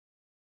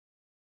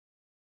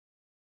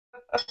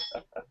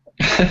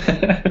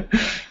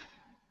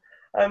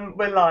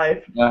We're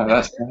live. No,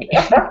 that's great.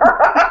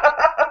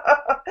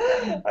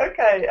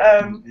 Okay.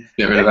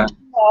 Get rid This is of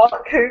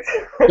Mark, who's,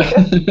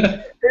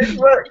 that. who's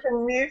worked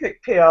in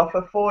music PR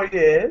for 4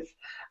 years,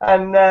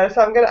 and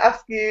so I'm going to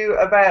ask you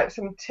about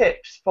some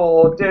tips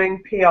for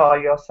doing PR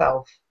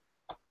yourself.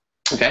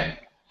 Okay.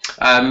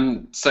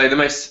 So the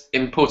most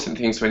important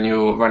things when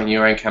you're running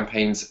your own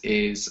campaigns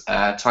is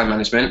time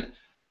management,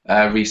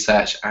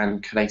 research,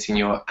 and collating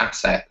your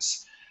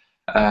assets.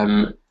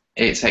 Um,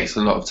 it takes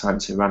a lot of time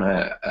to run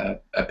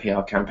a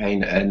PR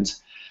campaign, and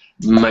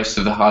most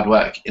of the hard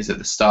work is at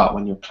the start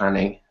when you're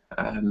planning.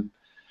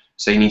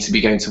 So you need to be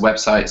going to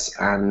websites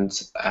and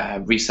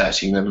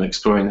researching them,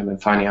 exploring them,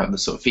 and finding out the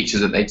sort of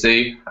features that they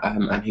do,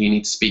 and who you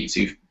need to speak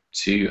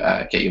to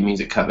get your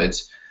music covered.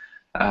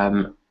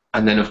 Um,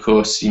 and then, of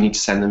course, you need to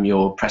send them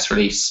your press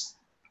release,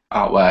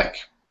 artwork,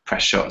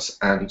 press shots,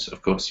 and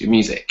of course your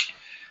music.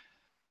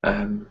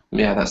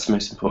 Yeah, that's the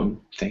most important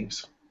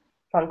things.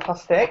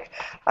 Fantastic.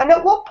 And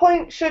at what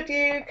point should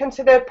you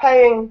consider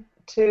paying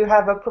to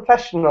have a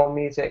professional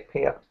music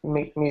PR?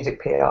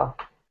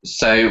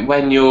 So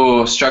when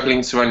you're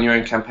struggling to run your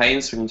own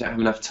campaigns, when you don't have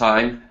enough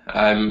time,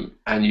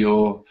 and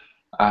your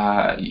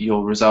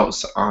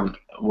results aren't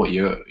what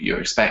you're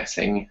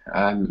expecting,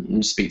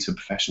 you speak to a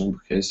professional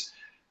because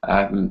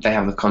they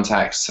have the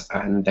contacts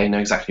and they know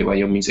exactly where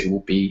your music will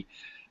be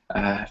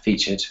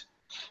featured.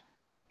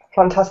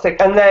 Fantastic.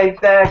 And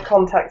their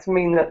contacts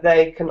mean that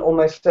they can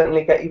almost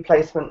certainly get you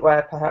placement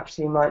where perhaps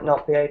you might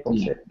not be able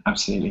Yeah, to.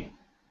 absolutely.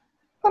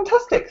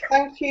 Fantastic.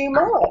 Thank you,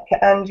 Mark,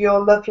 and your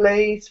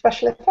lovely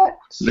special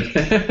effects.